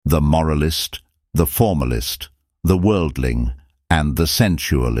the moralist, the formalist, the worldling, and the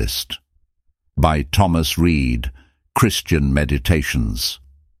sensualist. By Thomas Reade, Christian Meditations.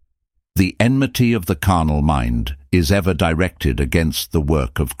 The enmity of the carnal mind is ever directed against the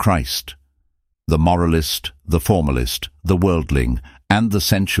work of Christ. The moralist, the formalist, the worldling, and the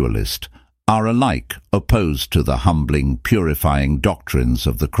sensualist are alike opposed to the humbling, purifying doctrines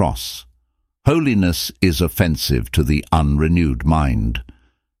of the cross. Holiness is offensive to the unrenewed mind.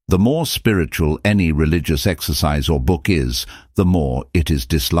 The more spiritual any religious exercise or book is, the more it is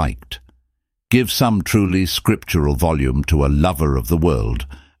disliked. Give some truly scriptural volume to a lover of the world,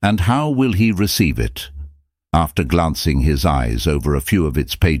 and how will he receive it? After glancing his eyes over a few of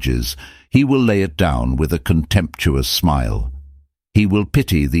its pages, he will lay it down with a contemptuous smile. He will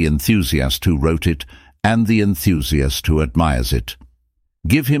pity the enthusiast who wrote it and the enthusiast who admires it.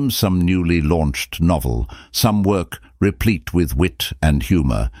 Give him some newly launched novel, some work replete with wit and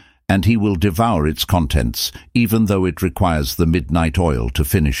humour, and he will devour its contents, even though it requires the midnight oil to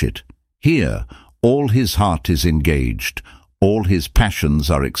finish it. Here, all his heart is engaged, all his passions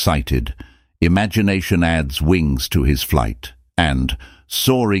are excited, imagination adds wings to his flight, and,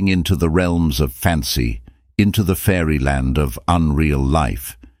 soaring into the realms of fancy, into the fairyland of unreal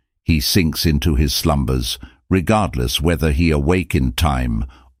life, he sinks into his slumbers, regardless whether he awake in time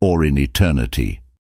or in eternity.